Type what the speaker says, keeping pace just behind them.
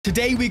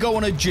Today we go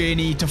on a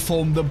journey to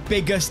form the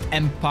biggest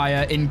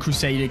empire in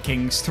Crusader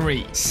Kings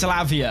 3,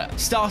 Slavia.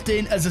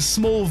 Starting as a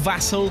small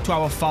vassal to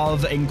our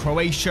father in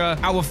Croatia,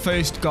 our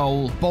first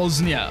goal,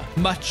 Bosnia,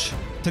 much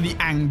to the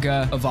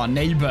anger of our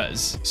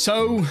neighbors.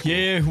 So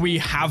here we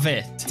have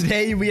it.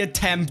 Today we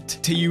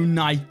attempt to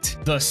unite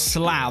the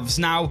Slavs.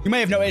 Now, you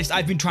may have noticed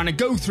I've been trying to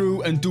go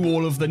through and do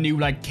all of the new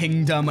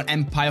kingdom and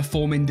empire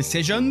forming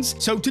decisions.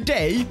 So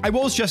today I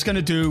was just going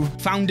to do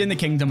founding the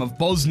kingdom of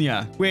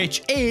Bosnia,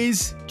 which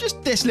is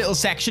just this little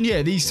section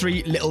here, these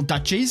three little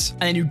duchies.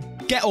 And then you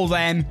get all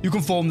them, you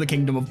can form the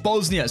kingdom of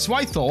Bosnia. So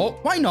I thought,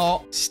 why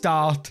not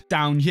start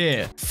down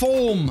here?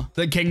 Form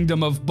the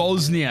kingdom of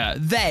Bosnia,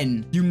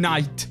 then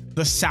unite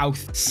the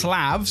South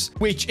Slavs,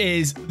 which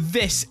is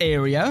this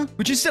area,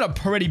 which is still a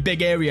pretty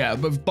big area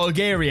with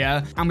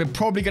Bulgaria, and we're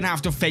probably going to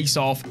have to face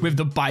off with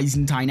the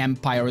Byzantine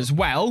Empire as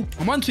well.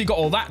 And once we got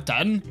all that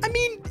done, I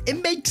mean,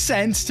 it makes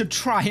sense to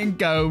try and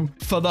go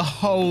for the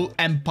whole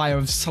empire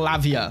of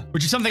Slavia,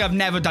 which is something I've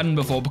never done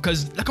before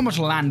because look how much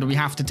land we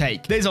have to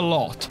take. There's a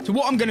lot. So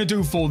what I'm going to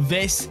do for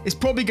this is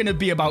probably going to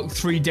be about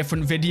 3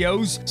 different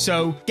videos.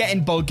 So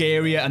getting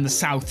Bulgaria and the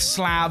South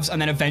Slavs,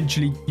 and then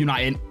eventually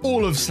uniting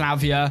all of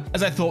Slavia,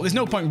 as I thought there's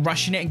no point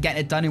rushing it and getting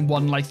it done in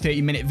one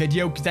 30-minute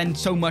video because then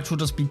so much will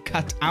just be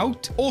cut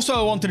out. Also,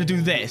 I wanted to do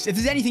this. If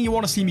there's anything you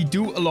want to see me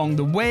do along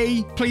the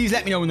way, please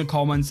let me know in the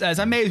comments, as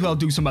I may as well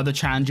do some other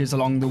challenges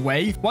along the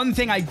way. One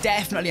thing I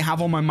definitely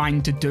have on my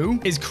mind to do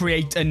is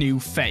create a new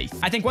faith.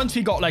 I think once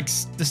we got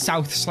the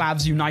South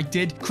Slavs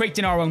united,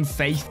 creating our own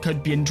faith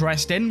could be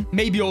interesting.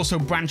 Maybe also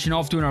branching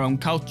off, doing our own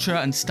culture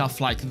and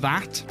stuff like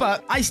that.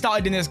 But I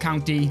started in this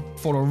county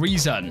for a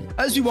reason.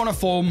 As we want to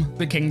form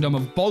the kingdom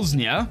of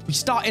Bosnia, we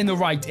start in the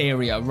right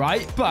area,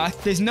 right?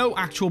 But there's no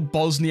actual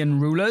Bosnian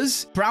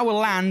rulers. For our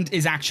land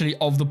is actually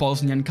of the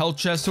Bosnian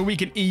culture, so we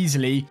can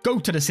easily go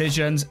to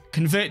decisions,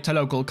 convert to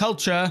local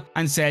culture,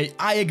 and say,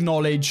 I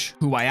acknowledge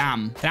who I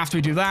am. And after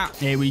we do that,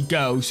 there we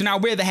go. So now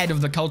we're the head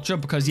of the culture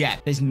because, yeah,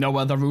 there's no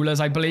other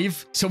rulers, I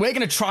believe. So we're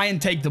going to try and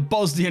take the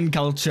Bosnian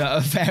culture a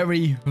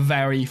very,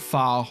 very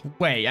far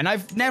way. And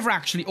I've never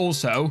actually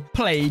also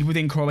played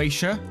within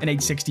Croatia in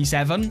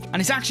 867. And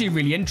it's actually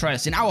really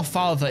interesting. Our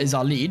father is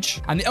our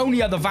liege, and the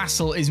only other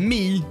vassal is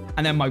me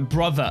and then my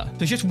brother.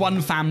 There's just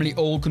one family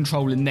all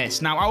controlling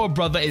this. Now, our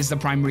brother is the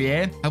primary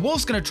heir. I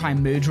was going to try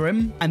and murder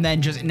him and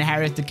then just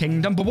inherit the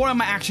kingdom. But what I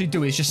might actually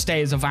do is just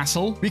stay as a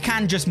vassal. We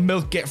can just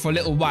milk it for a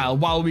little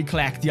while we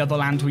collect the other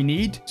land we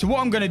need. So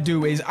what I'm going to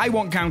do is I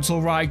want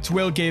council rights.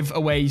 We'll give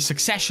away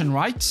succession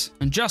rights.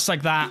 And just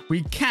like that,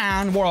 we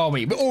can... What are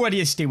we? We're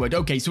already a steward.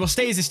 Okay, so we'll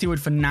stay as a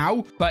steward for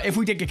now. But if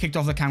we did get kicked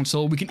off the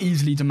council, we can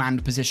easily demand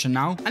a position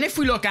now. And if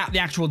we look at the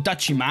actual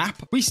duchy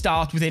map, we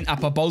start within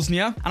Upper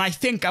Bosnia. And I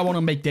think I want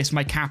to make this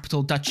my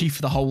capital duchy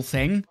for the whole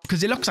thing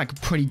because it looks like a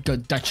pretty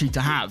good duchy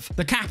to have.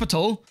 The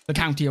capital, the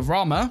county of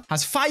Rama,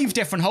 has 5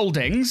 different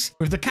holdings,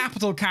 with the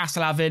capital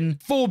castle having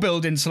 4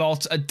 building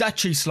slots, a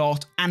duchy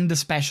slot, and a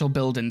special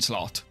building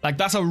slot.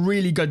 That's a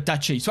really good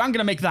duchy. So I'm going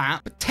to make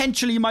that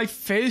potentially my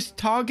first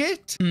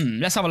target.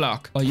 Let's have a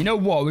look. Oh, you know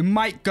what? We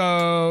might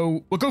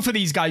go... We'll go for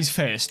these guys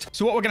first.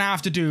 So what we're going to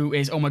have to do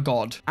is... Oh my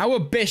god. Our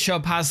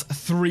bishop has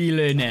 3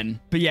 learning.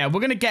 But yeah, we're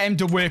going to get him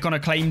to work on a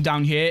claim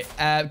down here.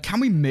 Can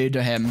we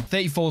murder him?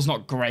 34 is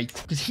not great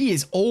because he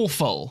is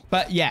awful.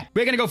 But yeah,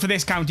 we're going to go for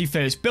this county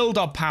first. Build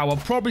up power.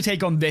 Probably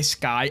take on this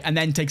guy and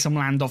then take some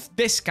land off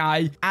this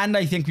guy. And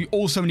I think we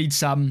also need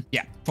some...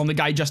 Yeah, from the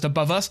guy just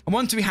above us. And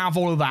once we have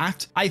all of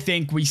that, I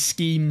think we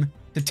scheme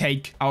to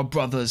take our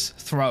brother's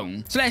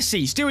throne. So let's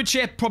see.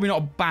 Stewardship, probably not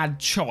a bad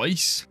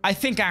choice. I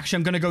think actually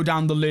I'm going to go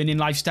down the learning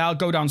lifestyle,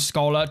 go down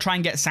scholar, try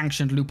and get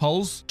sanctioned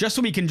loopholes, just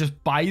so we can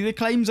just buy the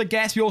claims, I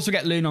guess. We also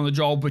get learn on the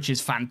job, which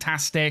is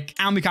fantastic.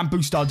 And we can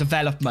boost our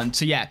development.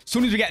 So yeah, as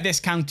soon as we get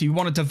this county, we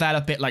want to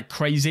develop it like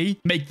crazy.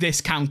 Make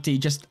this county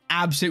just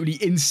absolutely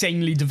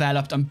insanely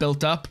developed and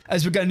built up,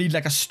 as we're going to need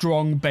a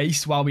strong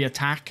base while we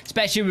attack,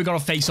 especially if we've got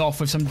to face off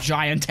with some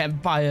giant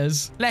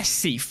empires. Let's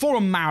see. For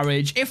a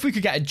marriage, if we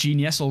could get a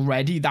genius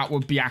already, that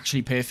would be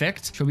actually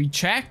perfect. Shall we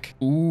check?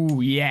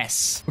 Ooh,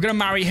 yes. We're going to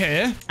marry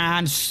her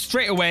and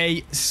straight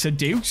away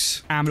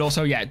seduce. And we'll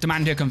also, yeah,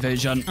 demand her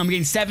conversion. And we're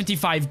getting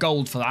 75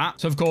 gold for that.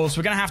 So, of course,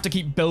 we're going to have to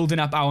keep building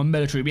up our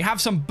military. We have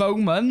some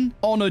bowmen,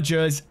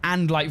 onagers,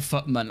 and light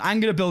footmen. I'm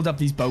going to build up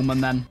these bowmen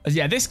then. As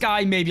yeah, this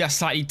guy may be a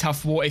slightly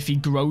tough war if he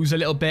grows a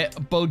little bit.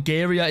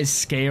 Bulgaria is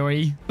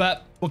scary,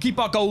 but we'll keep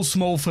our goals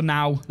small for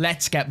now.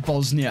 Let's get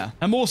Bosnia.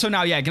 I'm also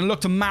now, yeah, going to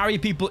look to marry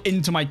people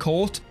into my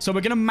court. So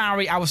we're going to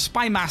marry our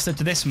spy master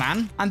to this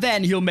man. And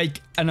then he'll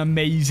make an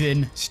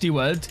amazing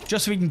steward,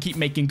 just so we can keep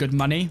making good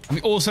money. And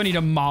we also need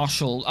a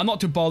marshal. I'm not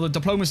too bothered.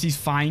 Diplomacy's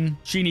fine.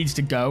 She needs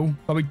to go.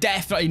 But we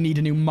definitely need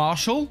a new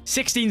marshal.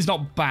 16's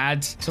not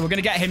bad. So we're going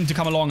to get him to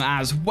come along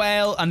as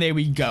well. And there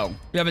we go.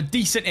 We have a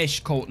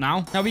decent-ish court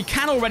now. Now, we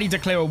can already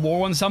declare a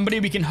war on somebody.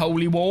 We can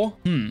holy war.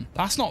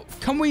 That's not...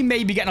 Can we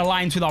maybe get an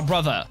alliance with our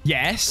brother?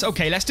 Yes.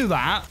 Okay, let's do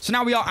that. So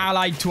now we are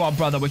allied to our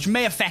brother, which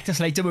may affect us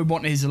later. We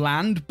want his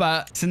land,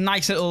 but it's a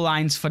nice little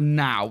alliance for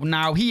now.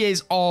 Now, he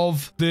is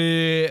of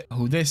the...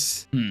 Oh,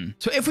 this...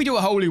 So if we do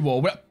a holy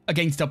war, we're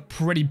against a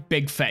pretty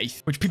big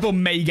faith, which people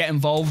may get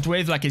involved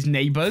with, like his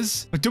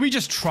neighbors. But do we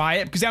just try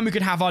it? Because then we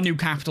could have our new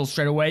capital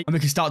straight away and we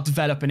can start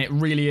developing it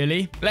really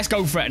early. Let's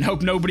go for it and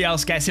hope nobody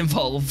else gets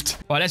involved.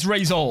 All right, let's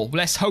raise all.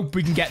 Let's hope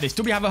we can get this.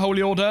 Do we have a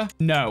holy order?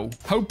 No.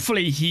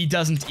 Hopefully he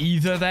doesn't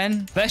either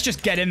then. Let's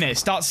just get in there.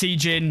 Start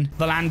sieging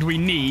the land we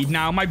need.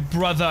 Now, my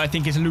brother, I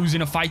think, is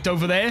losing a fight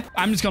over there.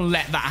 I'm just going to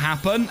let that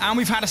happen. And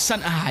we've had a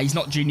son. Ah, he's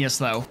not genius,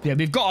 though. Yeah,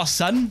 we've got our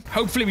son.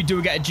 Hopefully, we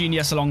do get a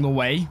genius along the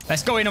way.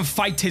 Let's go in and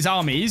fight his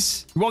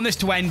armies. We want this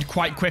to end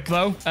quite quick,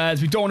 though,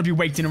 as we don't want to be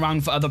waiting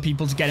around for other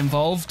people to get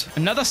involved.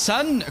 Another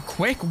son?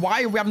 Quick?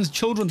 Why are we having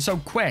children so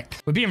quick?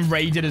 We're being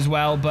raided as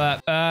well,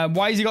 but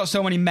why has he got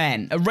so many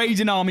men? A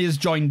raiding army has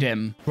joined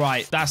him.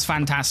 Right, that's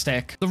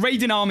fantastic. The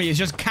raiding army is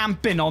just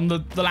camping on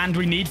the land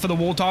we need for the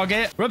war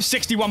target. We're up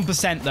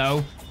 61%,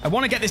 though. I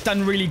want to get this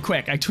done really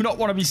quick. I do not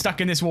want to be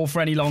stuck in this war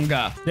for any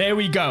longer. There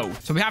we go.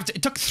 So we have to...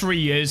 It took 3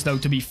 years, though,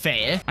 to be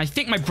fair. I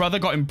think my brother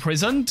got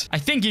imprisoned. I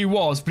think he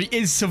was, but he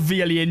is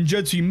severely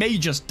injured, so he may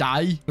just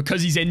die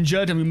because he's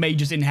injured, and we may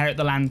just inherit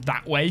the land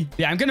that way.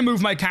 Yeah, I'm going to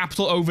move my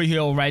capital over here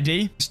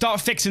already.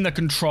 Start fixing the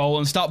control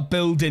and start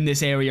building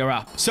this area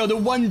up. So the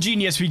one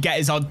genius we get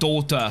is our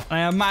daughter.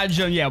 I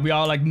imagine, yeah, we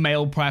are like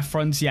male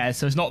preference. Yeah,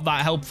 so it's not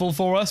that helpful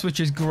for us, which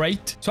is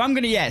great. So I'm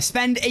going to, yeah,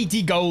 spend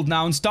 80 gold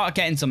now and start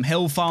getting some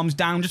hill farms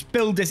down. Just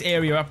build this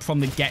area up from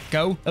the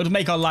get-go. It'll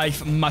make our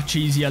life much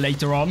easier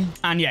later on.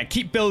 And yeah,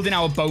 keep building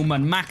our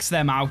bowmen. Max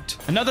them out.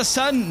 Another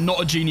son? Not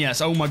a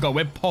genius. Oh my god,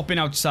 we're popping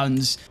out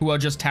sons who are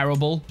just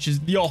terrible, which is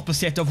the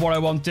opposite of what I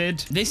wanted.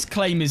 This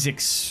claim is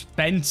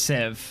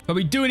expensive, but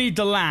we do need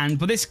the land.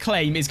 But this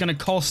claim is going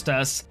to cost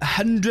us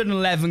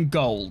 111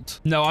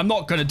 gold. No, I'm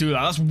not going to do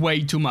that. That's way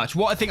too much.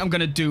 What I think I'm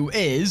going to do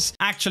is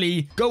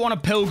actually go on a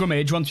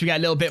pilgrimage once we get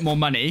a little bit more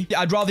money.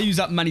 I'd rather use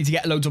that money to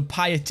get loads of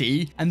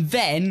piety, and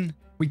then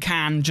we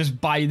can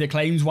just buy the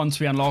claims once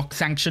we unlock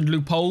sanctioned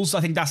loopholes. I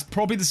think that's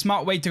probably the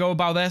smart way to go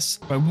about this.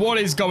 But what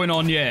is going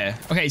on here?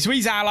 Okay, so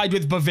he's allied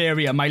with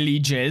Bavaria, my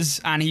lieges,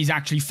 and he's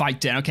actually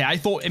fighting. Okay, I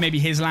thought maybe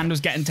his land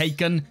was getting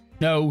taken.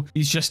 No,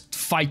 he's just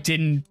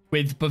fighting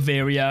with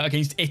Bavaria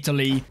against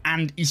Italy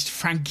and East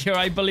Francia,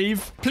 I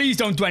believe. Please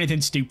don't do anything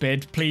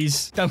stupid.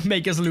 Please don't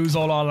make us lose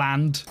all our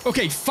land.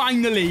 Okay,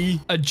 finally,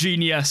 a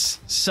genius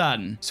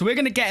son. So we're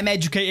going to get him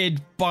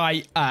educated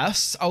by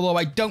us, although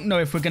I don't know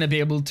if we're going to be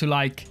able to,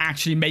 like,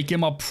 actually make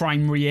him our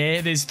primary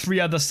heir. There's 3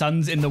 other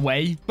sons in the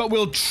way, but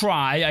we'll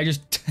try.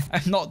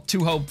 I'm not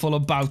too hopeful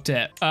about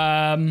it.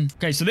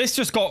 Okay, so this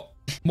just got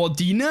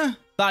Modena.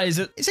 That is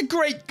it's a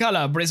great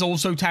color, but it's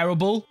also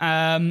terrible.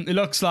 It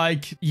looks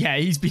like, yeah,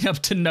 he's been up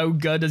to no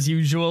good as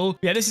usual.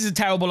 Yeah, this is a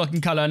terrible looking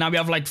color. Now we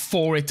have like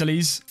 4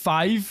 Italies.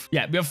 5?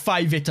 Yeah, we have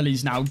 5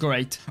 Italies now.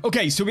 Great.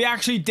 Okay, so we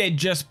actually did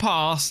just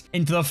pass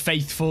into the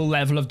faithful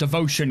level of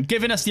devotion,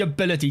 giving us the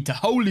ability to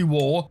holy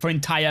war for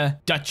entire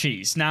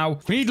duchies. Now,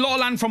 we need a lot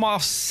of land from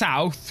our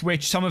south,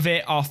 which some of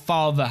it our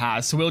father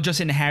has. So we'll just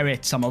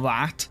inherit some of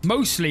that.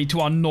 Mostly to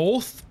our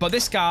north. But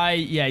this guy,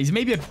 yeah, he's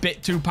maybe a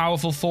bit too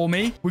powerful for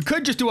me. We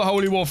could just do a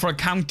holy war for a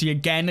county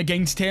again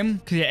against him,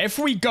 because yeah, if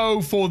we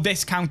go for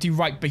this county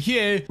right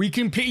here, we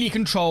completely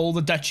control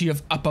the Duchy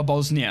of Upper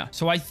Bosnia.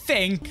 So I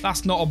think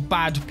that's not a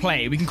bad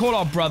play. We can call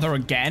our brother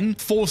again,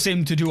 force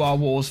him to do our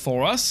wars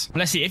for us.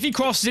 Let's see, if he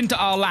crosses into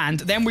our land,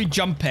 then we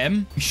jump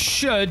him. We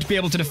should be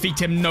able to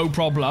defeat him, no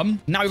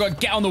problem. Now we've got to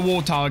get on the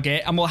war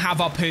target, and we'll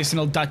have our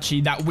personal duchy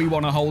that we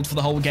want to hold for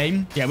the whole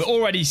game. Yeah, we're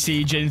already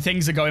sieging.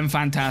 Things are going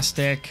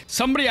fantastic.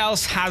 Somebody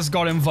else has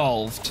got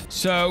involved.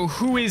 So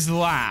who is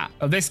that?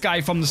 Oh, this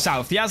guy from the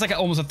south. He has like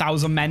almost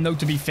 1,000 men, though,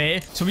 to be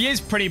fair. So he is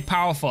pretty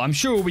powerful. I'm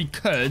sure we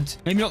could,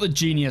 maybe not the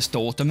genius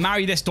daughter,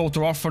 marry this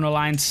daughter off for an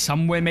alliance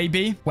somewhere,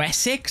 maybe.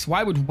 Wessex?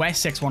 Why would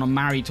Wessex want to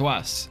marry to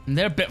us? And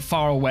they're a bit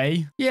far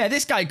away. Yeah,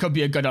 this guy could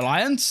be a good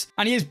alliance.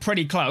 And he is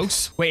pretty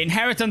close. Wait,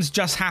 inheritance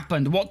just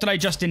happened. What did I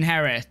just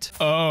inherit?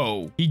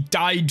 Oh, he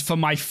died for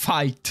my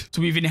fight.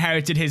 So we've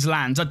inherited his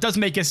lands. That does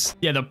make us,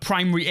 yeah, the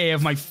primary heir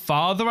of my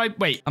father.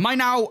 Wait, am I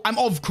now? I'm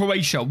of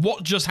Croatia.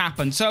 What just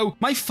happened? So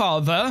my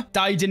father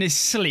died in his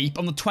sleep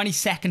on the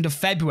 22nd of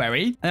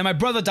February, and then my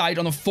brother died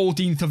on the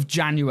 14th of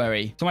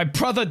January. So my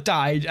brother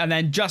died, and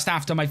then just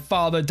after my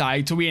father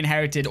died, so we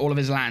inherited all of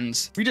his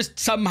lands. We just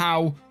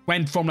somehow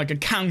went from like a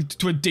count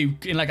to a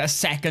duke in like a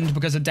second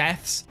because of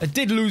deaths. It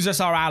did lose us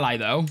our ally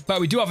though,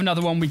 but we do have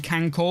another one we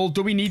can call.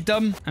 Do we need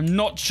them? I'm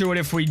not sure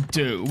if we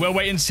do. We'll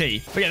wait and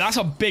see. But yeah, that's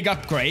a big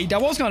upgrade. I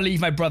was going to leave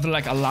my brother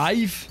like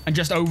alive and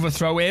just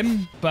overthrow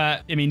him,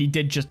 but I mean, he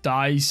did just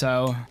die,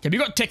 so... Okay, we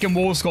got ticking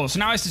war score, so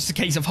now it's just a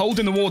case of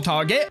holding the war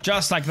target,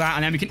 just like that,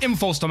 and then we can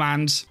enforce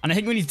demands. And I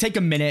think we need to take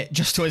a minute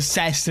just to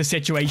assess the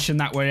situation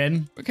that we're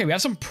in. Okay, we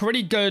have some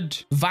pretty good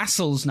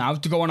vassals now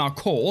to go on our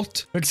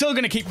court. We're still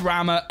going to keep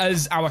Rama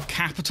as our a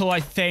capital, I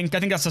think. I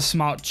think that's a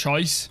smart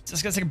choice.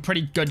 It's like a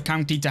pretty good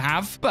county to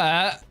have.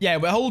 But yeah,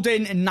 we're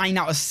holding 9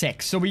 out of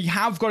 6. So we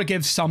have got to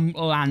give some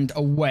land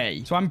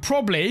away. So I'm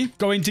probably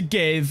going to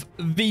give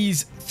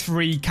these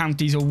 3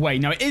 counties away.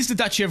 Now, it is the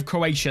Duchy of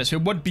Croatia, so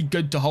it would be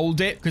good to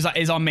hold it because that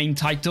is our main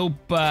title,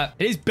 but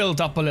it is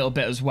built up a little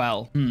bit as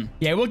well.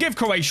 Yeah, we'll give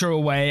Croatia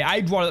away.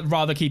 I'd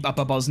rather keep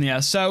Upper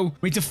Bosnia, so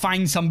we need to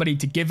find somebody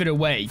to give it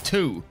away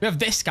to. We have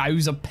this guy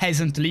who's a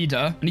peasant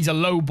leader, and he's a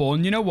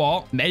lowborn. You know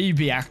what?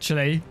 Maybe,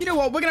 actually. You know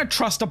what? We're going to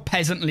trust a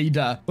peasant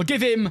leader. We'll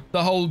give him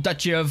the whole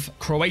Duchy of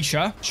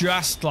Croatia,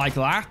 just like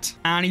that.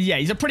 And yeah,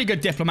 he's a pretty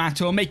good diplomat,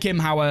 so we'll make him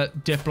our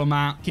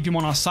diplomat. Keep him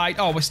on our side.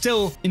 Oh, we're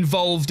still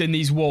involved in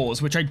these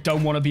wars, which I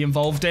don't want to be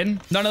involved in.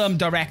 None of them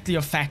directly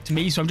affect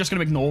me, so I'm just going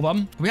to ignore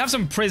them. We have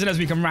some prisoners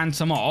we can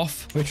ransom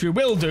off, which we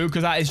will do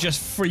because that is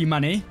just free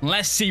money.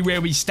 Let's see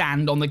where we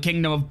stand on the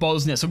Kingdom of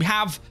Bosnia. So we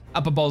have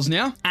Upper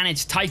Bosnia and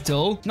its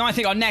title. Now I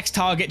think our next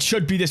target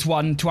should be this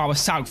one to our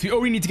south. We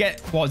only need to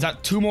get, what is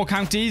that, 2 more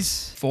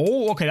counties?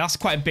 4? Okay, that's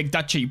quite a big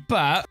duchy,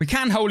 but we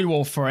can holy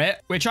war for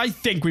it, which I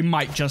think we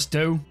might just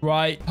do,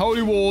 right?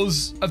 Holy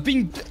wars have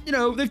been, you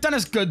know, they've done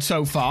us good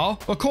so far.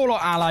 We'll call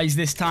our allies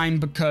this time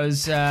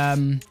because,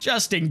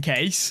 just in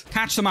case.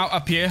 Catch them out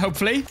up here,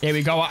 hopefully. Here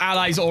we go. Our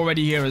allies are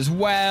already here as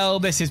well.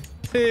 This is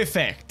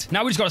perfect.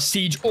 Now we just got to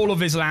siege all of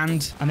his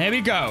land. And there we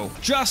go.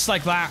 Just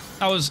like that.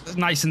 That was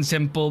nice and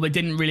simple. They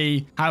didn't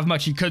really have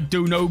much he could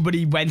do.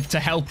 Nobody went to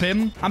help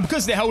him. And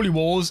because they're holy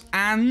wars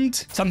and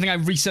something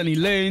I've recently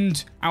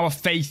learned, our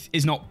faith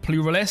is not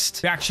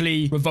pluralist. We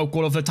actually revoke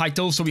all of the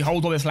titles, so we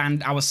hold all this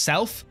land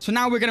ourselves. So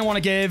now we're going to want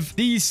to give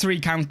these 3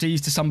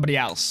 counties to somebody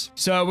else.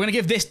 So we're going to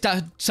give this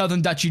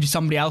southern duchy to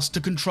somebody else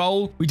to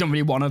control. We don't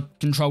really want to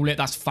control it.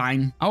 That's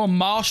fine. Our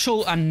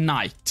marshal and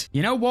knight.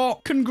 You know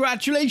what?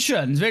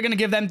 Congratulations. We're going to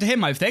give them to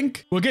him, I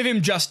think. We'll give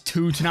him just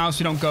 2 to now,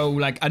 so we don't go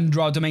like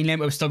under our domain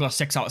limit. We've still got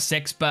 6 out of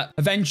 6, but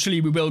eventually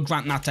we will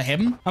grant that to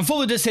him. And for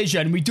the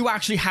decision, we do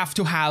actually have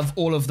to have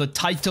all of the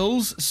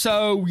titles.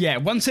 So yeah,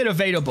 once they're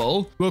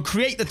available, we'll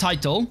create the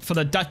title for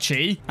the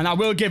duchy, and that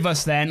will give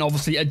us then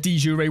obviously a de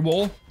jure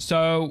war.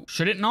 So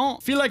should it not? I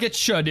feel like it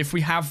should if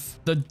we have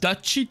the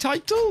duchy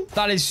title.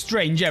 That is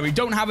strange. Yeah, we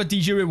don't have a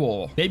de jure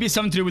war. Maybe it's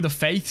something to do with the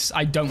faiths.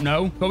 I don't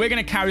know. But we're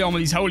going to carry on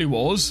with these holy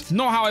wars.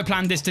 Not how I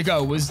planned this to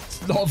go.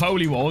 Was a lot of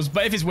holy wars,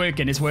 but if it's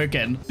working, it's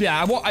working.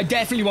 Yeah, I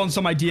definitely want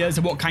some ideas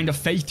of what kind of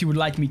faith you would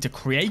like me to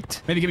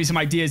create. Maybe give me some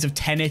ideas of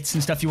tenets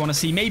and stuff you want to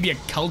see. Maybe a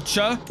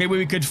culture. Maybe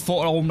we could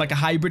form like a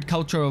hybrid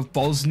culture of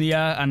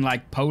Bosnia and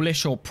like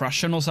Polish or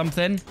Prussian or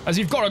something. As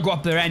we've got to go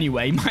up there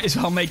anyway, might as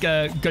well make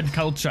a good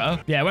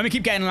culture. Yeah, when we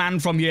keep getting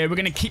land from here, we're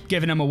going to keep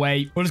giving them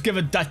away. We'll just give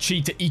a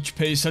duchy to each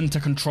person to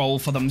control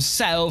for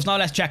themselves. Now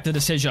let's check the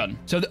decision.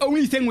 So the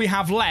only thing we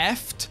have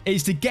left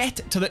is to get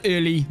to the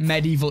early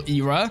medieval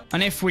era.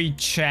 And if we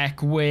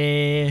check,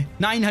 we're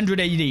 900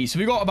 AD. So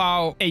we got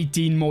about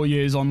 18 more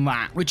years on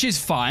that, which is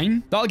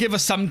fine. That'll give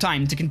us some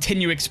time to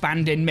continue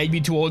expanding, maybe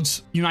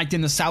towards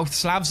uniting the South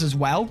Slavs as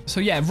well. So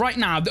yeah, right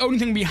now, the only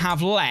thing we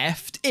have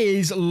left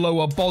is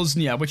Lower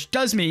Bosnia, which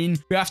does mean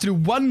we have to do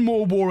 1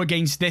 more war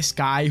against this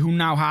guy who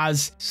now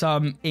has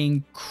some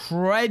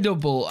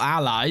incredible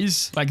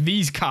allies, like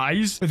these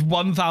guys with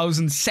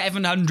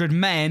 1,700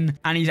 men,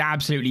 and he's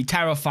absolutely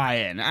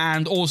terrifying.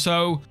 And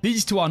also,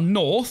 these 2 are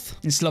north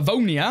in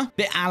Slavonia.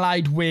 They're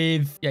allied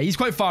with, yeah, he's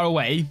quite far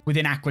away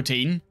within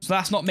Aquitaine, so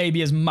that's not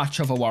maybe as much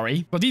of a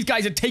worry. But these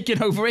guys are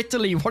taking over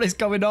Italy. What is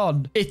going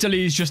on?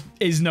 Italy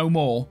is no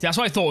more. That's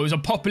what I thought. It was a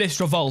populist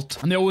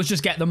revolt, and they always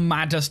just get the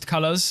maddest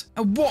colors.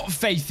 And what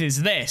faith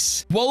is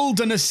this?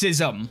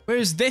 Wildernessism. Where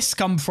does this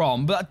come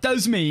from? But that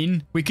does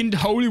mean we can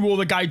holy war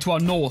the guy to our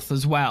north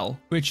as well,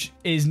 which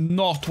is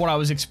not what I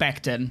was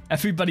expecting.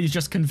 Everybody's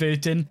just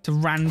converting to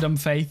random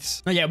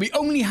faiths. Now, yeah, we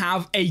only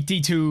have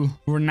 82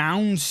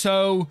 renown,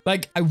 so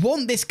like I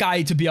want this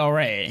guy to be our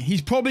heir.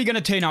 He's probably going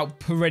to turn out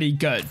pretty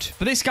good.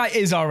 But this guy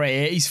is our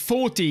heir. He's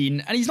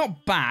 14 and he's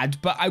not bad,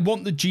 but I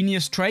want the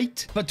genius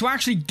trait. But to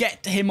actually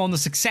get him on the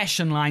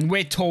succession line,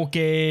 we're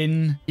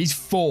talking he's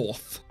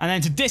 4th. And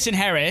then to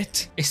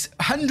disinherit, it's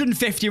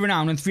 150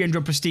 renown and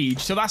 300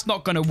 prestige. So that's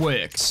not going to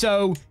work.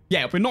 So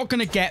yeah, we're not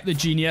going to get the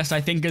genius,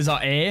 I think, as our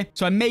heir.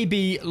 So I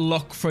maybe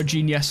look for a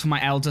genius for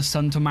my eldest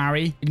son to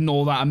marry.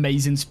 Ignore that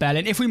amazing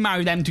spelling. If we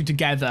marry them 2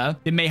 together,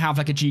 they may have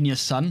like a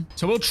genius son.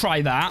 So we'll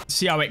try that,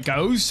 see how it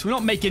goes. We're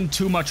not making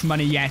too much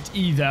money yet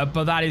either,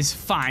 but that is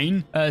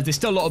fine. There's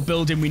still a lot of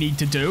building we need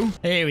to do.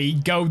 Here we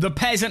go. The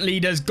peasant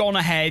leader's gone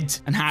ahead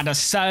and had a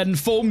son,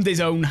 formed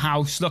his own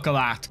house. Look at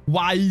that.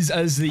 Wise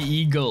as the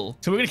eagle.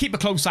 So we're going to keep a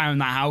close eye on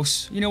that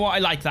house. You know what? I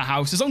like that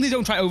house. As long as they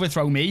don't try to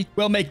overthrow me,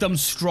 we'll make them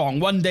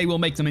strong. One day we'll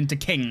make them into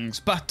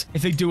kings, but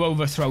if they do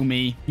overthrow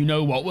me, you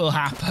know what will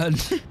happen.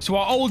 So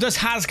our oldest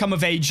has come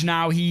of age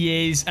now.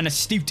 He is an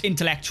astute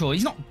intellectual.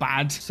 He's not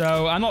bad,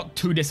 so I'm not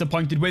too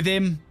disappointed with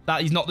him.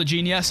 that he's not the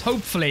genius.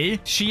 Hopefully,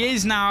 she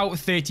is now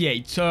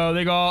 38. So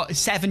they got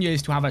 7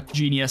 years to have a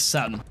genius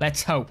son.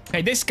 Let's hope.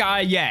 Okay, this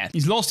guy, yeah,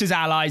 he's lost his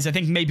allies. I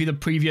think maybe the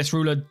previous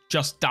ruler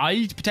just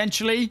died,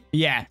 potentially.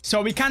 Yeah,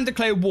 so we can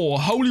declare war,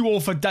 holy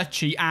war for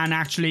duchy, and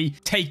actually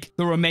take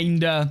the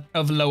remainder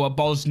of Lower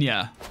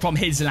Bosnia from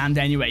his land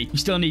anyway. We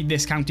still need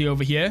this county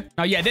over here.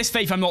 Now, yeah, this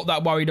faith I'm not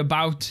that worried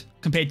about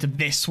compared to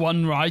this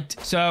one, right?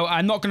 So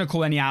I'm not going to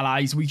call any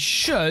allies. We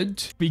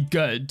should be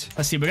good.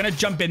 Let's see. We're going to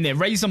jump in there,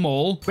 raise them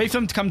all, wait for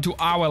them to come to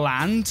our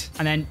land,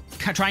 and then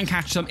try and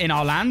catch them in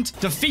our land.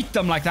 Defeat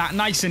them like that,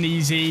 nice and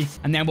easy,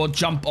 and then we'll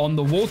jump on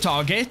the war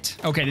target.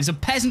 Okay, there's a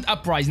peasant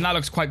uprising. That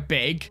looks quite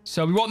big.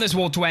 So we want this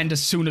war to end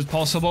as soon as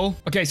possible.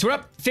 Okay, so we're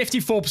up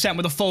 54%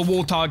 with a full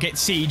war target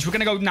siege. We're going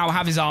to go now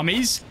have his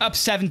armies. Up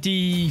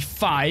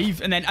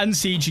 75, and then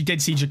unsiege. He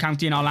did siege a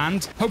county in our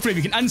land. Hopefully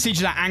we can unsiege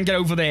that and get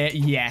over there.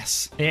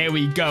 Yes. There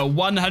we go.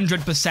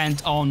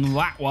 100% on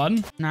that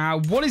one. Now,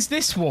 what is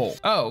this war?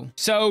 Oh,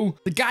 so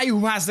the guy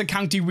who has the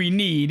county we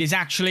need is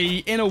actually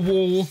in a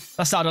war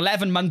that started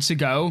 11 months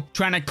ago,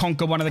 trying to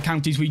conquer one of the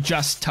counties we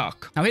just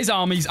took. Now, his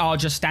armies are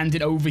just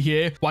standing over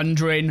here,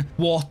 wondering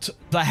what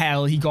the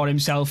hell he got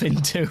himself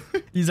into.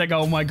 He's like,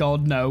 oh my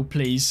god, no,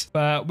 please.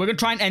 But we're going to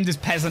try and end this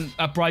peasant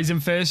uprising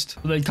first.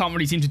 They can't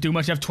really seem to do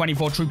much. They have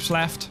 24 troops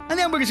left. And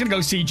then we're just going to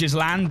go siege his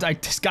land.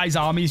 Like, this guy's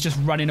army is just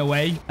running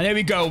away. And there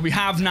we go. We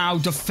have now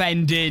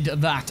defended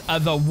that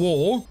other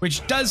war,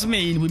 which does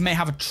mean we may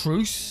have a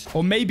truce,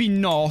 or maybe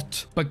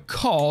not,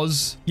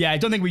 because, yeah, I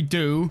don't think we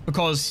do,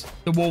 because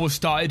the war was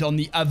started on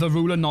the other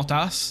ruler, not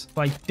us.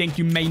 But I think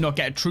you may not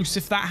get a truce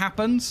if that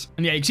happens.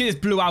 And yeah, you can see this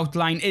blue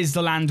outline is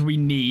the land we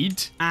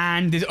need,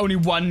 and there's only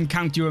one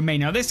county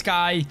remaining. Now, this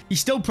guy, he's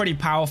still pretty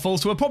powerful,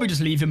 so we'll probably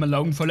just leave him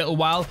alone for a little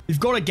while. We've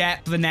got to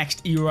get to the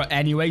next era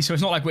anyway, so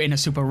it's not like we're in a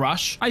super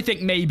rush. I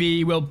think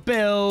maybe we'll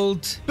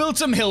build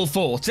some hill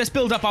forts. Let's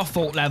build up our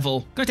fort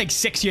level. Gonna take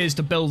 6 years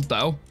to build,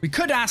 though. We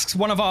could ask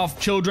one of our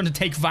children to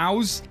take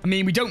vows. I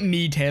mean, we don't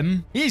need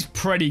him. He's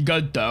pretty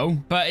good, though.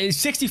 But it's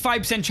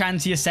 65%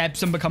 chance he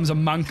accepts and becomes a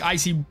monk. I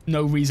see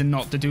no reason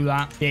not to do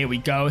that. Here we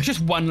go. It's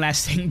just one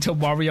less thing to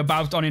worry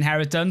about on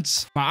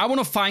inheritance. Right, I want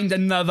to find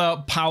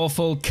another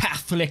powerful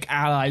Catholic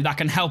ally that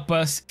can help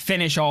us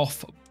finish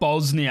off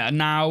Bosnia.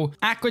 Now,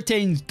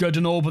 Aquitaine's good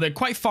and all, but they're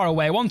quite far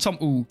away. I want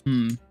some...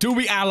 Do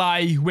we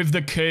ally with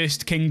the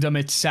cursed kingdom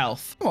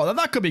itself? Well,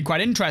 that could be quite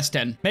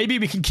interesting. Maybe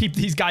we can keep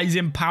these guys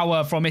in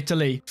power from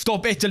Italy.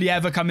 Stop Italy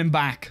ever coming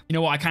back. You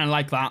know what? I kind of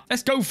like that.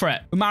 Let's go for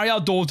it. We'll marry our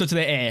daughter to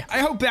the heir. I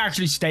hope they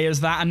actually stay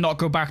as that and not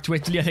go back to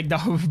Italy. I think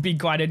that would be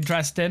quite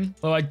interesting.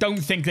 Though I don't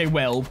think they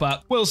will,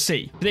 but we'll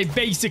see. They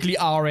basically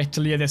are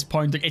Italy at this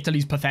point. Like,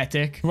 Italy's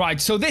pathetic. Right,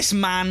 so this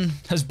man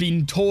has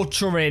been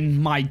torturing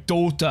my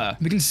daughter.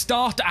 We can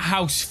start a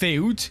house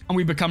feud and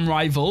we become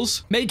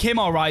rivals. Make him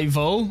our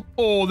rival,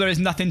 or there is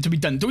nothing to be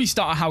done. Do we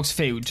start a house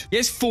feud? He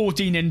has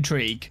 14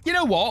 intrigue. You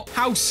know what?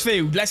 House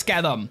feud. Let's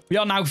get them. We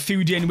are now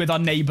feuding with our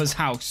neighbor's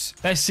house.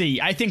 Let's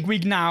see. I think we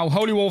now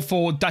holy war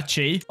for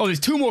duchy. Oh, there's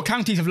 2 more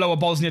counties of Lower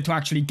Bosnia to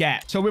actually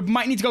get. So we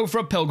might need to go for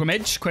a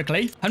pilgrimage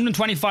quickly.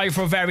 125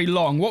 for a very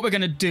long. What we're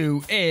going to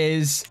do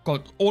is...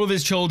 God, all of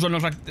his children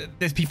look like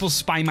there's people's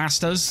spy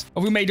masters.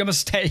 Have we made a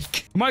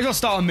mistake? We might as well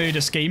start a murder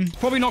scheme.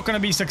 Probably not going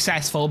to be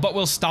successful, but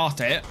we'll start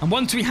it. And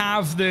once we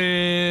have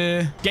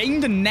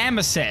gained a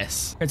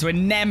nemesis. Okay, so we're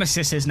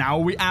nemesises now.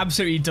 We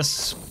absolutely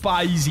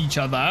despise each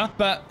other.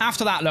 But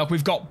after that, look,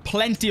 we've got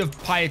plenty of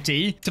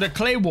piety to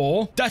declare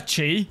war.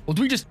 Duchy. Or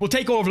do we just... We'll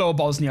take all of Lower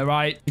Bosnia,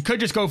 right? We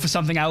could just go for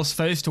something else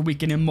first to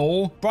weaken him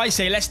more. But I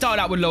say, let's start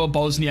out with Lower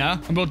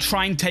Bosnia. And we'll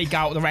try and take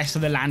out the rest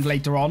of the land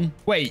later on.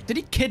 Wait, did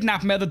he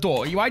kidnap my other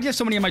daughter? Why do you have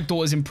so many of my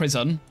daughters in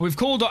prison? We've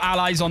called our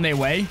allies on their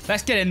way.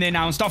 Let's get in there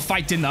now and start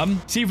fighting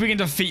them. See if we can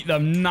defeat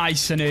them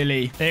nice and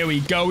early. There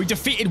we go. We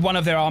defeated one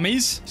of their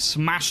armies.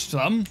 Smashed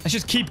them. Let's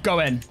just keep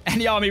going.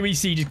 Any army we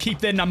see, just keep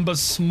their numbers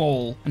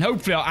small. And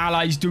hopefully our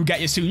allies do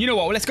get you soon. You know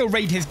what? Well, let's go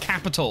raid his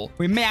capital.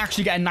 We may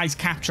actually get a nice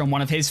capture on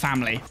one of his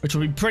family, which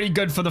will be pretty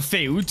good for the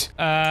feud.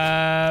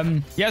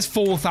 He has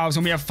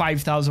 4,000. We have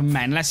 5,000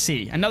 men. Let's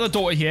see. Another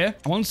daughter here.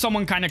 I want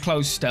someone kind of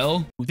close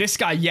still. Ooh, this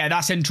guy, yeah,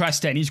 that's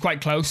interesting. He's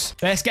quite close.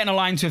 Let's get an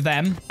alliance with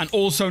them. And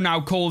also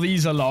now call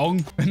these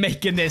along. We're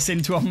making this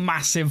into a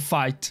massive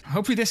fight.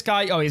 Hopefully this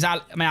guy... Oh,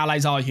 my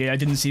allies are here. I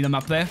didn't see them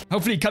up there.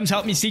 Hopefully he comes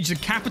help me siege the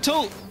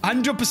capital.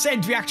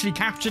 100% we actually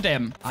captured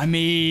him. I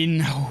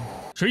mean...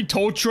 Should we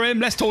torture him?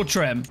 Let's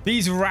torture him.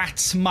 These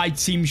rats might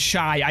seem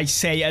shy, I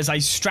say, as I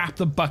strap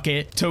the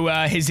bucket to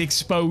his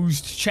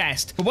exposed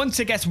chest. But once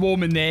it gets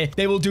warm in there,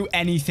 they will do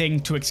anything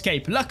to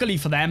escape. Luckily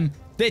for them,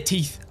 their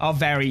teeth are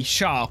very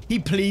sharp. He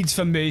pleads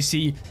for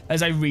mercy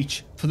as I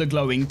reach for the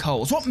glowing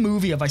coals. What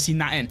movie have I seen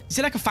that in? Is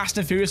it like a Fast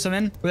and Furious or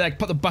something? Where they like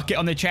put the bucket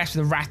on their chest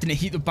with a rat and they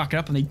heat the bucket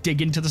up and they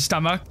dig into the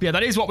stomach. But yeah,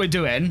 that is what we're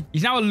doing.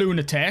 He's now a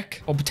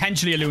lunatic, or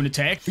potentially a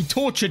lunatic. We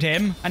tortured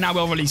him and now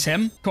we'll release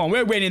him. Come on,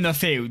 we're winning the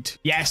feud.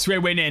 Yes,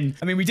 we're winning.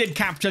 I mean, we did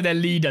capture their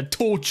leader,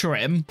 torture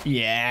him.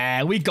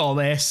 Yeah, we got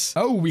this.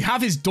 Oh, we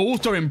have his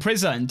daughter in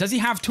prison. Does he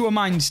have 2 of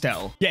mine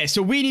still? Yeah,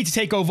 so we need to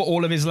take over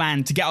all of his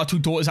land to get our 2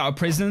 daughters out of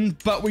prison.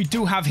 But we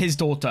do have his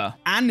daughter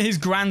and his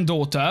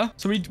granddaughter.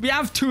 So we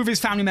have 2 of his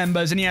family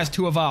members and he has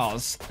 2 of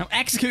ours. Now,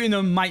 executing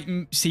them might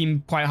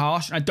seem quite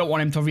harsh. I don't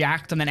want him to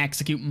react and then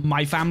execute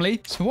my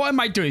family. So what I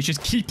might do is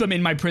just keep them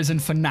in my prison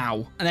for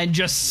now and then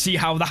just see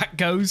how that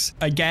goes,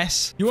 I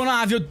guess. You want to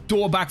have your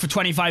daughter back for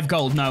 25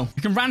 gold? No.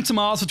 You can ransom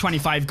ours for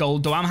 25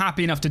 gold, though. I'm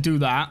happy enough to do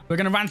that. We're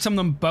going to ransom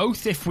them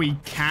both if we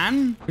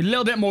can. A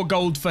little bit more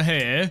gold for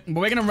her,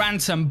 but we're going to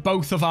ransom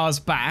both of ours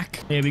back.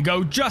 Here we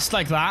go, just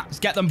like that. Let's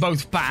get them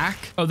both back.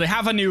 Oh, they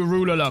have a new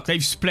ruler. Look,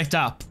 they've split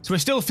up. So we're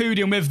still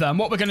feuding with them.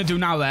 What we're going to do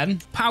now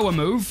then, power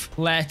move.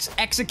 Let's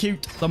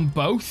execute them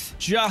both,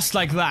 just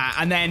like that.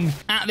 And then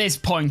at this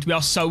point, we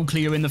are so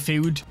clear in the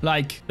feud.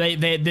 Like, they're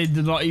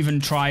not even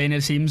trying,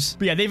 it seems.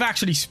 But yeah, they've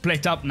actually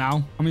split up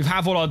now, and we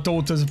have all our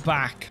daughters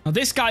back. Now,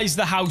 this guy's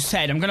the house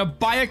head. I'm going to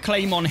buy a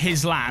claim on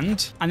his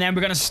land, and then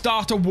we're going to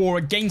start a war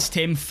against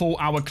him for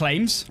our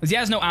claims. Because he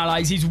has no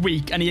allies, he's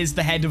weak, and he is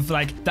the head of,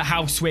 like, the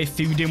house we're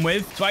feuding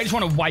with. So I just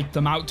want to wipe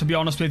them out, to be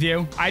honest with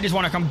you. I just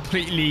want to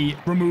completely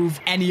remove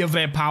any of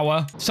their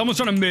power. Someone's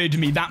trying to murder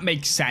me. That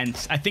makes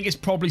sense. I think it's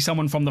probably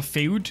someone from the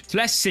feud. So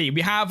let's see.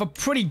 We have a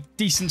pretty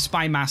decent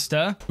spy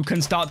master who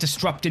can start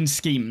disrupting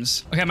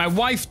schemes. Okay, my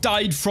wife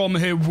died from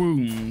her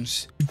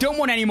wounds. We don't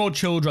want any more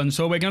children,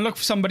 so we're going to look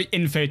for somebody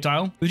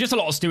infertile. There's just a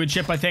lot of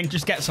stewardship, I think.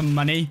 Just get some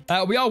money.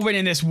 We are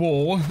winning this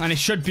war, and it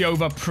should be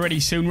over pretty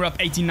soon. We're up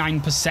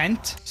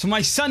 89%. So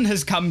my son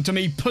has come to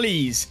me.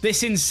 Please,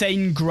 this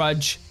insane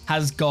grudge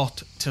has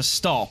got to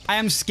stop. I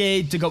am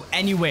scared to go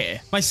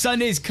anywhere. My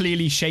son is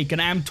clearly shaken.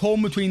 I am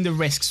torn between the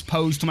risks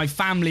posed to my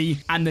family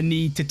and the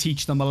need to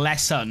teach them a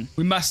lesson.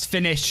 We must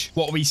finish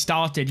what we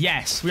started.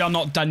 Yes, we are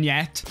not done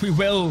yet. We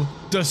will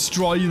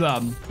destroy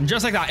them. And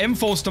just like that,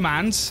 enforce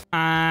demands.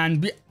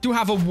 And we do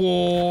have a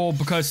war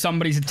because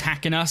somebody's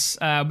attacking us.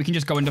 We can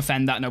just go and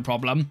defend that, no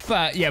problem.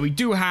 But yeah, we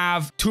do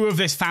have 2 of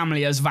this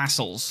family as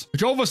vassals,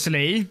 which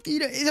obviously, you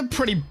know, is a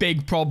pretty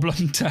big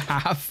problem to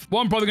have. What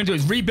I'm probably going to do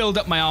is rebuild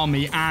up my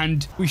army,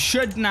 and we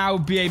should now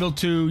be able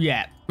to,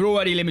 yeah, we're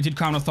already limited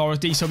crown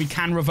authority, so we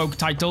can revoke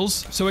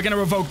titles. So we're going to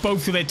revoke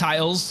both of their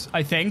titles,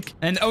 I think.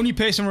 And the only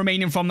person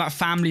remaining from that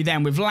family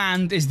then with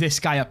land is this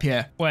guy up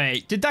here.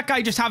 Wait, did that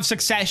guy just have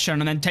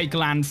succession and then take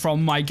land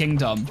from my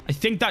kingdom? I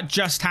think that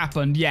just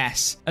happened,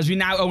 yes. As we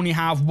now only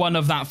have one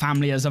of that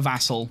family as a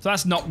vassal. So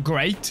that's not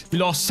great. We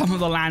lost some of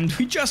the land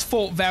we just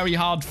fought very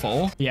hard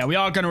for. Yeah, we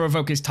are going to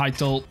revoke his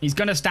title. He's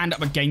going to stand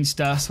up against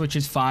us, which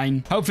is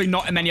fine. Hopefully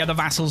not many other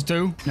vassals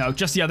do. No,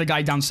 just the other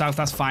guy down south,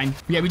 that's fine.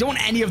 But yeah, we don't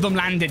want any of them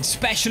landed,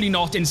 especially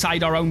not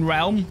inside our own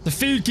realm. The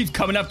feud keeps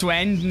coming up to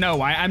end.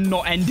 No, I'm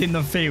not ending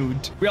the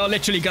feud. We are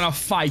literally going to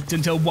fight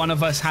until one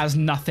of us has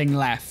nothing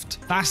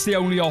left. That's the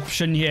only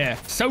option here.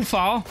 So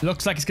far,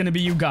 looks like it's going to be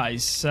you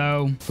guys.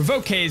 So,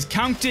 revoke his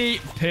county.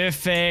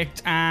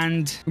 Perfect.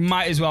 And we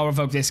might as well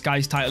revoke this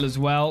guy's title as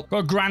well.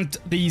 Got to grant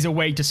these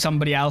away to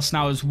somebody else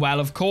now as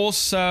well, of course.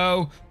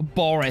 So,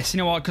 Boris. You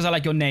know what? Because I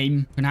like your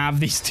name. We can have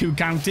these 2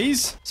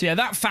 counties. So, yeah,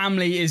 that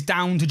family is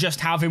down to just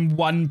having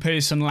 1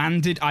 person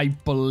landed, I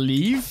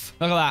believe.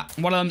 Look at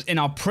that. One of them's in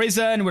our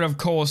prison. We're, of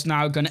course,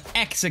 now going to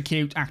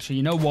execute. Actually,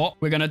 you know what?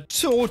 We're going to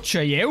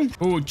torture you.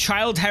 Ooh,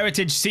 child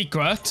heritage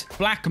secret.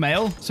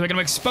 Blackmail. So we're going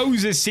to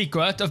expose his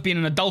secret of being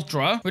an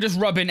adulterer. We're just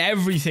rubbing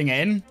everything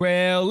in.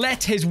 We'll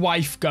let his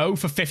wife go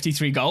for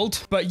 53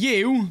 gold. But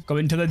you go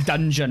into the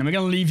dungeon. And we're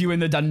going to leave you in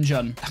the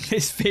dungeon.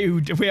 This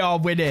feud, we are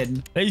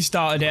winning. They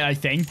started it, I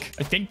think.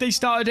 I think they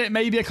started it,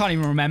 maybe. I can't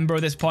even remember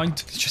at this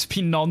point. It's just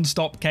been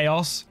non-stop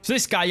chaos. So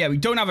this guy, yeah, we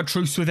don't have a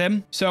truce with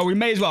him. So we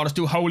may as well just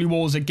do holy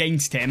wars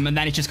against him, and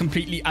then it just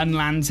completely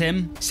unlands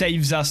him.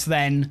 Saves us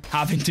then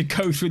having to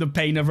go through the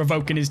pain of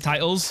revoking his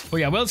titles. But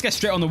yeah, well, let's get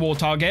straight on the war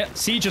target.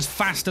 Siege as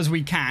fast as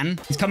we can.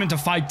 He's coming to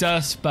fight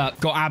us, but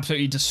got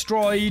absolutely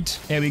destroyed.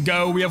 Here we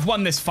go. We have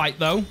won this fight,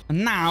 though.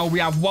 And now we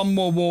have one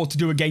more war to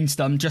do against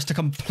them, just to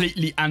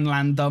completely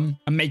unland them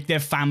and make their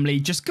family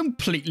just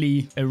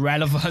completely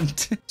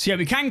irrelevant. So yeah,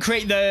 we can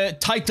create the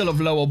title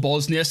of Lower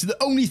Bosnia. So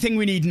the only thing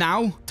we need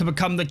now to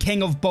become the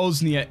King of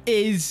Bosnia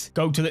is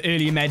go to the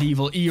early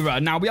medieval era.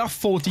 Now, we are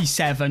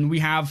 47. We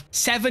have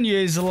 7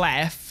 years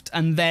left.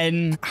 And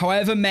then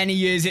however many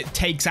years it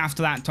takes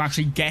after that to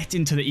actually get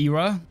into the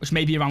era, which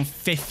may be around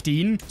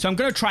 15. So I'm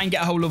going to try and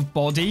get a hold of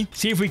body,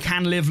 see if we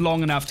can live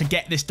long enough to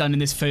get this done in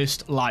this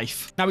first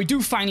life. Now, we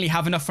do finally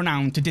have enough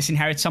renown to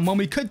disinherit someone.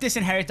 We could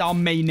disinherit our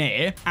main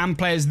heir and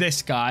play as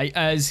this guy,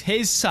 as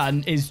his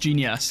son is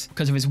genius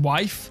because of his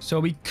wife.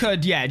 So we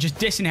could, yeah, just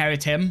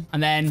disinherit him.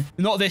 And then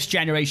not this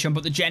generation,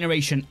 but the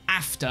generation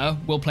after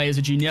will play as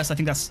a genius. I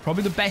think that's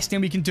probably the best thing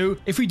we can do.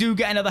 If we do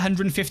get another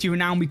 150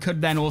 renown, we could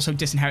then also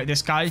disinherit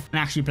this guy and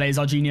actually play as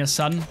our genius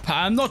son. But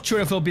I'm not sure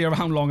if he'll be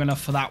around long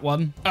enough for that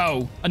one.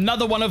 Oh,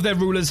 another one of their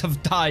rulers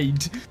have died.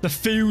 The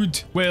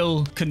feud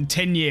will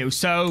continue.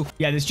 So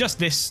yeah, there's just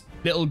this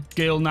little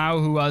girl now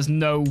who has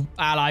no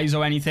allies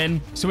or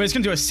anything. So we're just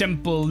going to do a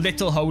simple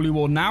little holy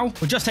war now.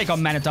 We'll just take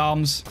on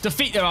men-at-arms,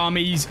 defeat their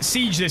armies,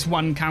 siege this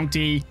one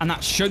county, and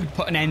that should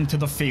put an end to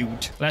the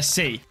feud. Let's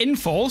see.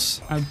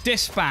 Enforce. Now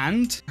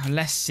disband. Now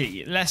let's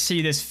see. Let's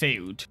see this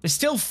feud. There's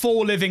still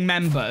 4 living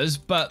members,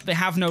 but they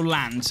have no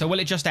land. So will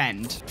it just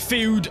end?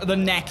 Feud the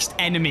next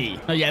enemy.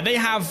 Oh yeah, they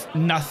have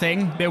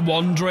nothing. They're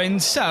wandering.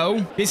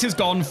 So this has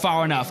gone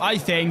far enough. I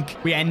think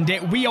we end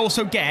it. We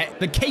also get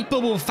the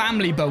capable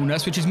family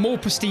bonus, which is more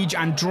prestige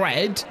and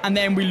dread. And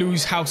then we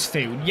lose house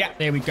feud. Yeah,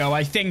 there we go.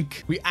 I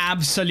think we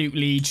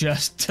absolutely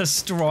just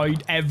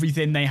destroyed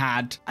everything they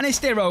had. And it's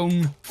their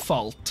own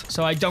fault.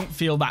 So I don't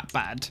feel that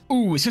bad.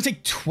 Ooh, it's going to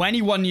take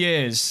 21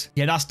 years.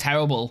 Yeah, that's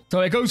terrible. So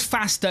it goes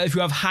faster if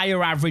you have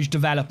higher average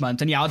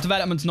development. And yeah, our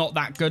development's not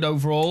that good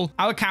overall.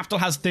 Our capital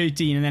has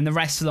 13 and then the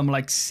rest of them are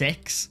like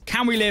 6.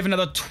 Can we live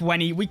another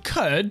 20? We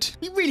could.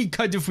 We really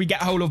could if we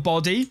get whole of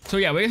body. So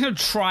yeah, we're going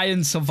to try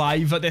and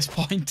survive at this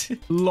point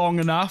long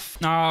enough.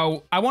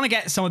 Now, I want to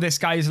get some of this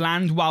guy's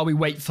land while we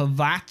wait for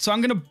that. So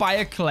I'm going to buy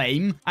a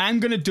claim. I'm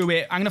going to do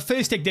it. I'm going to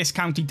first take this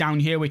county down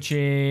here, which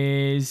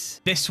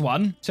is this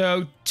one.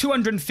 So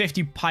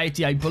 250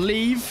 piety, I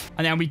believe.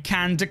 And then we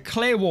can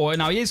declare war.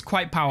 Now, he is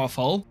quite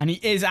powerful. And he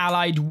is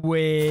allied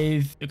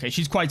with... Okay,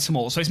 she's quite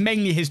small. So it's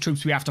mainly his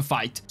troops we have to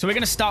fight. So we're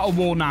going to start a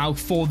war now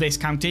for this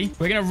county.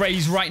 We're going to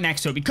raise right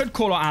next to it. We could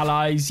call our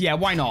allies. Yeah,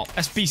 why not?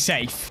 Let's be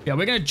safe. Yeah,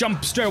 we're going to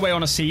jump straight away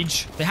on a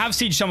siege. They have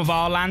sieged some of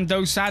our land,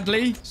 though,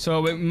 sadly.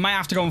 So we might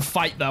have to go and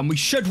fight them. We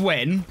should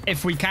win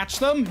if we catch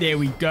them. There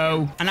we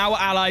go. And our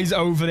allies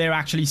over there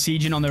actually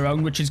sieging on their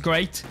own, which is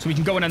great. So we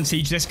can go and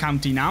unsiege this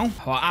county now.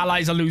 Our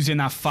allies are losing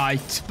that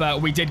fight,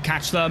 but we did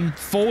catch them.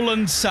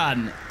 Fallen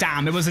son.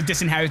 Damn, it was a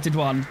disinherited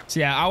one. So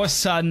yeah, our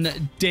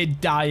son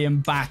did die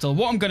in battle.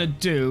 What I'm going to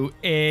do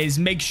is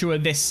make sure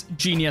this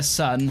genius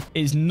son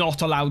is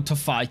not allowed to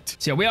fight.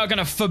 So yeah, we are going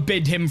to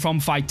forbid him from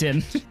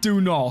fighting.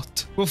 Do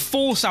not. We'll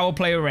force our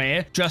player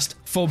here. Just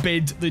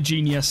forbid the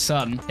genius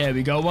son. There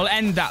we go. We'll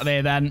end that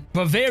there then.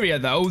 Bavaria,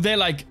 though, they're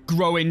like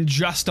growing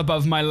just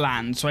above my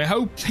land. So I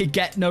hope they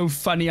get no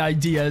funny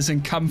ideas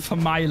and come for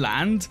my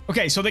land.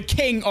 Okay, so the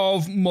king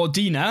of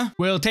Modena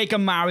will take a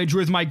marriage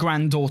with my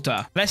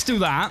granddaughter. Let's do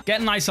that.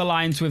 Get a nice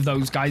alliance with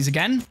those guys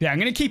again. Yeah, I'm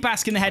going to keep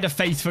asking the head of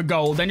faith for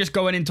gold, then just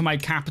going into my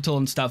capital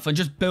and stuff and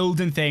just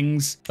building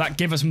things that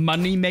give us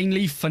money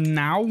mainly for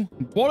now.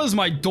 What has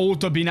my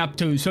daughter been up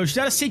to? So she's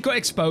had a secret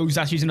exposed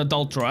that she's an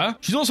adulterer.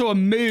 She's also a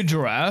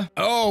murderer.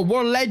 Oh,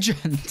 what a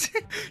legend.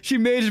 She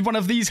murdered one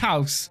of these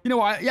house. You know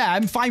what? Yeah,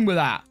 I'm fine with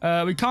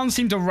that. We can't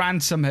seem to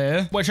ransom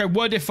her, which I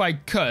would if I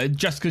could,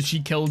 just because she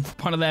killed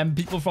one of them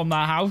people from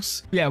that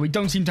house. Yeah, we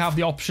don't seem to have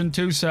the option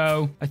to,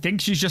 so I think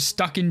she's just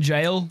stuck in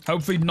jail.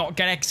 Hopefully not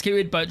get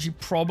executed, but she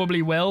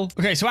probably will.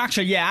 Okay, so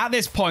actually, yeah, at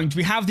this point,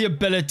 we have the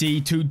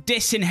ability to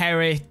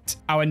disinherit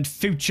our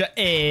future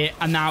heir,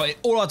 and now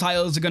all our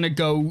titles are going to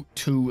go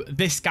to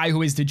this guy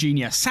who is the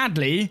genius.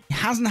 Sadly, he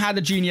hasn't had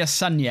a genius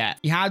son yet.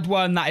 He had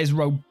one that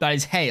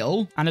is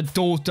Hale, and a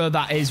daughter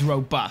that is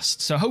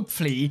robust. So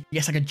hopefully he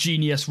gets like a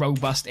genius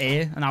robust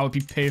heir, and that would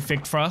be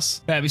perfect for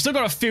us. But we've still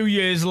got a few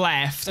years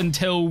left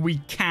until we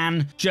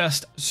can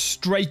just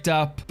straight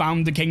up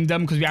bound the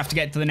kingdom, because we have to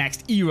get to the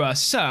next era.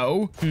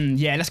 So,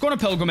 yeah, let's go on a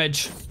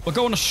pilgrimage. We'll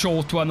go on a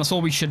short one. That's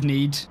all we should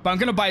need. But I'm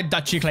going to buy a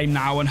duchy claim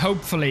now and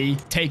hopefully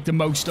take the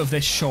most of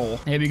this shore.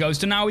 Here we go.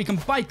 So now we can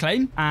buy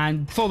claim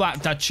and for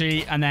that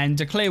duchy and then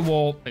declare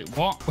war. Wait,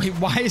 what? Wait,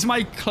 why is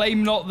my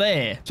claim not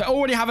there? So I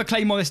already have a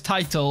claim on this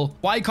title.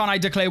 Why can't I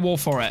declare war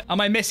for it? Am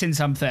I missing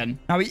something?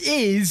 Now it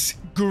is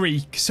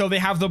Greek, so they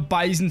have the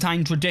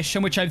Byzantine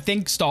tradition, which I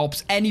think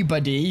stops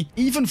anybody,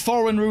 even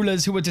foreign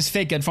rulers who were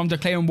disfigured, from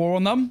declaring war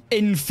on them.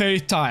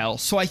 Infertile.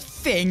 So I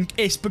think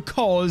it's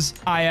because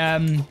I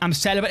am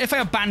celibate. If I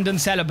abandon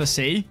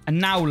celibacy and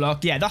now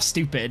look, yeah, that's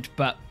stupid.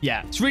 But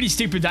yeah, it's really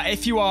stupid that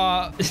if you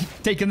are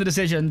taking the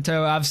decision to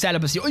have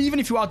celibacy, or even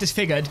if you are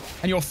disfigured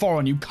and you're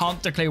foreign, you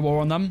can't declare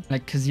war on them,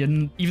 like, because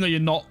even though you're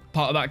not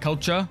part of that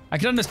culture. I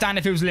can understand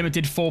if it was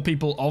limited for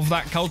people of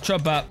that culture,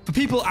 but for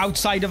people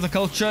outside of the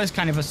culture, it's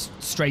kind of a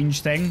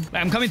strange thing.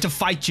 Like, I'm coming to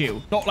fight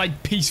you, not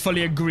like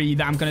peacefully agree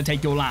that I'm going to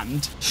take your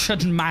land.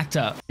 Shouldn't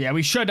matter. Yeah,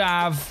 we should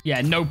have,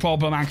 yeah, no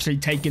problem actually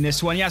taking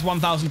this one. He has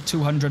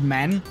 1,200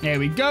 men. There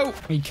we go.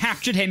 We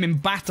captured him in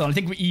battle. I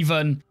think we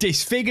even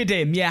disfigured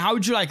him. Yeah, how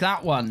would you like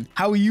that one?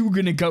 How are you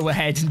going to go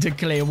ahead and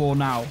declare war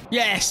now?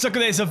 Yes, look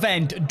at this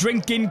event.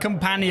 Drinking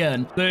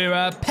Companion.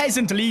 The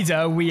peasant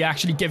leader we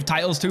actually give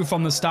titles to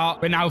from the start.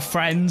 We're now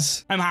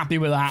friends. I'm happy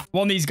with that.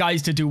 Want these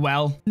guys to do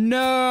well.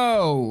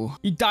 No.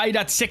 He died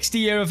at 60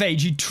 years of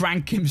age. He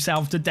drank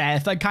himself to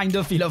death. I kind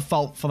of feel a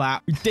fault for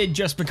that. We did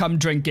just become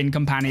drinking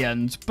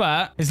companions,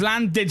 but his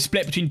land did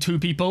split between 2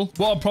 people.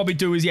 What I'll probably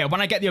do is, yeah,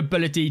 when I get the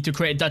ability to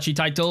create a duchy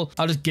title,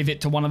 I'll just give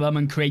it to one of them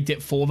and create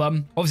it for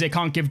them. Obviously, I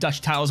can't give duchy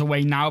titles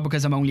away now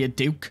because I'm only a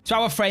duke. So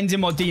our friends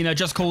in Modena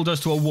just called us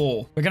to a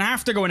war. We're going to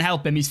have to go and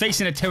help him. He's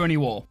facing a tyranny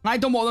war. And I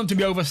don't want them to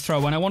be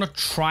overthrown. I want to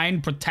try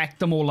and protect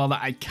them all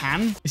that I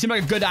can. It seems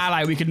like a good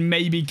ally we could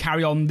maybe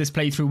carry on this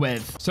playthrough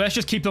with. So let's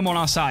just keep them on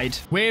our side.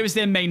 Where is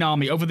their main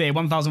army? Over there,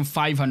 1,500.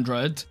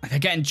 1,500. They're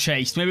getting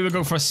chased. Maybe we'll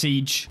go for a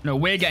siege. No,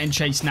 we're getting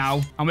chased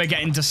now. And we're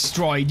getting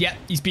destroyed. Yep,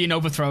 he's being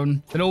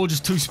overthrown. They're all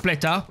just too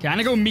split up. Okay, I'm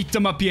going to go meet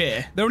them up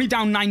here. They're only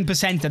down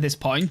 9% at this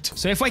point.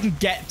 So if I can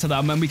get to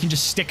them and we can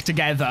just stick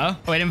together.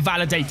 Oh, it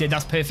invalidated.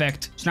 That's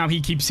perfect. So now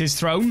he keeps his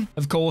throne.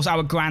 Of course,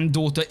 our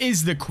granddaughter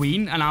is the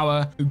queen and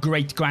our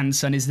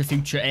great-grandson is the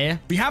future heir.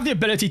 We have the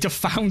ability to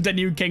found a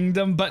new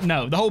kingdom, but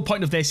no. The whole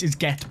point of this is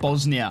get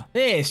Bosnia.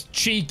 This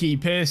cheeky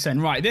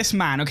person. Right, this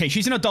man. Okay,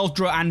 she's an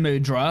adulterer and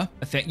murderer.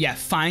 I think, yeah,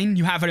 fine.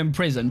 You have her in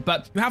prison,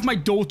 but you have my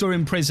daughter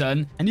in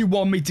prison and you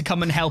want me to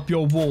come and help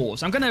your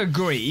wars. I'm going to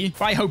agree,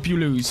 but I hope you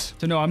lose.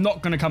 So no, I'm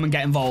not going to come and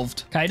get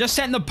involved. Okay, I just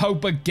sent the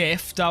Pope a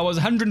gift. That was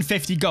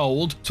 150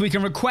 gold, so we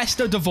can request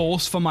a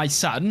divorce for my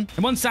son.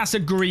 And once that's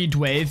agreed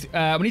with,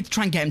 we need to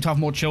try and get him to have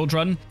more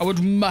children. I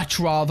would much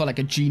rather like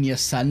a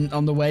genius son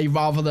on the way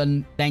rather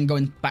than then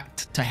going back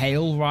to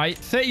Hale, right?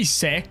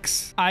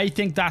 36. I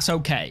think that's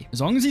okay.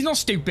 As long as he's not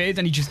stupid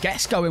and he just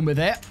gets going with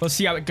it, we'll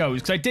see how it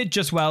goes. Because I did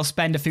just well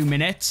spend a few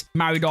minutes,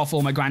 married off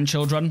all my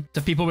grandchildren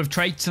to people with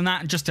traits and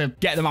that, just to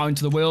get them out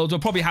into the world. We'll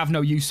probably have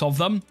no use of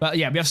them. But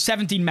yeah, we have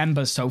 17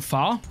 members so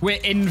far.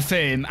 We're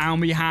infirm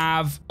and we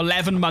have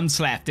 11 months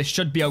left. This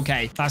should be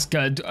okay. That's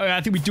good.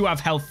 I think we do have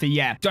healthy,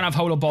 yeah. Don't have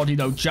whole of body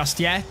though just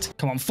yet.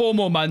 Come on, 4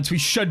 more months. We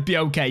should be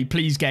okay.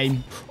 Please,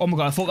 game. Oh my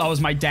god, I thought that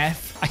was my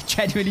death. I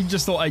genuinely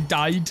just thought I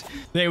died.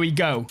 There we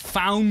go.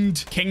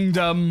 Found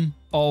Kingdom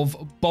of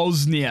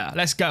Bosnia.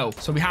 Let's go.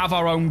 So we have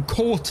our own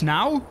court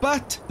now,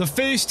 but the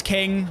first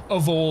king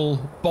of all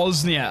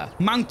Bosnia.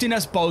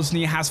 Mountainous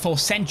Bosnia has for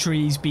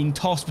centuries been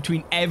tossed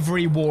between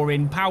every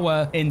warring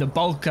power in the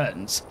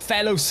Balkans.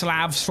 Fellow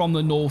Slavs from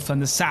the north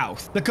and the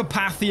south. The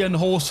Carpathian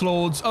horse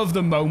lords of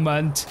the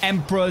moment.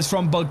 Emperors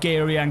from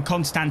Bulgaria and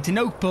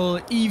Constantinople.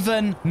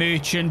 Even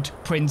merchant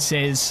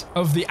princes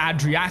of the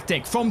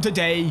Adriatic. From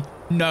today,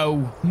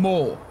 no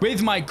more.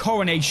 With my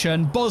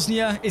coronation,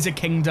 Bosnia is a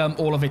kingdom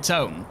all of its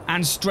own,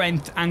 and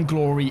strength and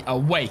glory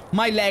await.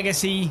 My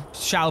legacy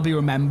shall be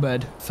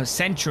remembered for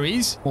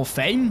centuries, or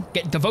fame,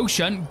 get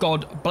devotion,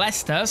 God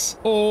blessed us,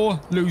 or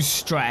lose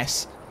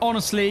stress.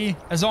 Honestly,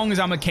 as long as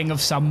I'm a king of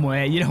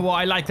somewhere, you know what?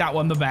 I like that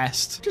one the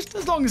best. Just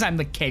as long as I'm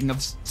the king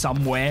of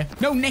somewhere.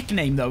 No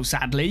nickname, though,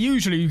 sadly.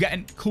 Usually you get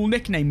a cool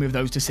nickname with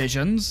those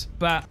decisions,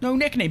 but no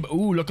nickname.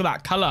 Ooh, look at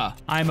that color.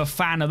 I'm a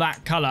fan of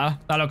that color.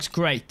 That looks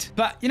great.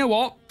 But you know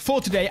what? For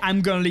today,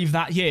 I'm going to leave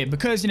that here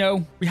because, you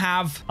know, we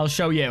have, I'll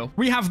show you.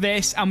 We have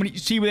this, and when you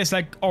see where this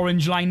like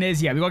orange line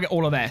is, yeah, we got to get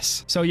all of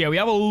this. So yeah, we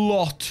have a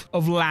lot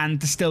of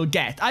land to still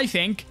get. I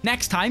think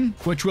next time,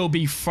 which will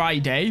be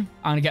Friday,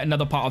 I'm going to get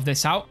another part of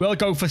this out. We'll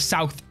go for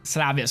South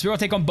Slavia. So we're going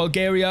to take on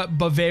Bulgaria,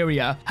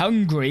 Bavaria,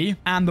 Hungary,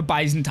 and the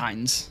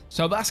Byzantines.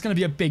 So that's going to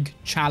be a big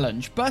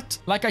challenge. But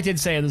like I did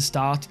say at the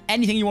start,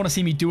 anything you want to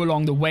see me do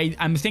along the way,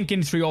 I'm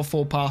thinking 3 or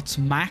 4 parts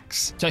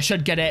max. So I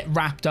should get it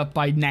wrapped up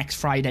by next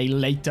Friday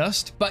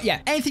latest. But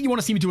yeah, anything you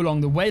want to see me do along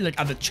the way, like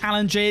other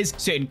challenges,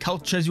 certain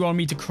cultures you want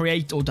me to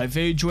create or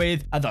diverge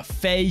with, other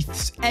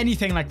faiths,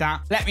 anything like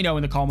that, let me know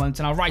in the comments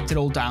and I'll write it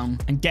all down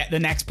and get the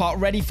next part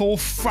ready for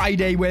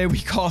Friday where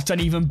we got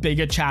an even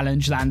bigger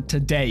challenge than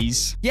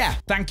today's. Yeah,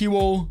 thank you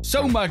all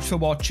so much for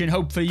watching.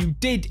 Hopefully you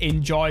did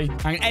enjoy. I'm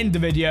going to end the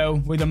video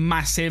with a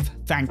massive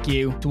thank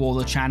you to all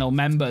the channel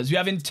members. We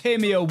have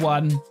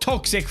Intermia1,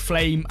 Toxic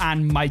Flame,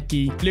 and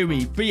Mikey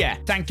Louie. But yeah,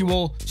 thank you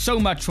all so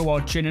much for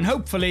watching and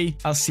hopefully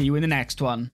I'll see you in the next one.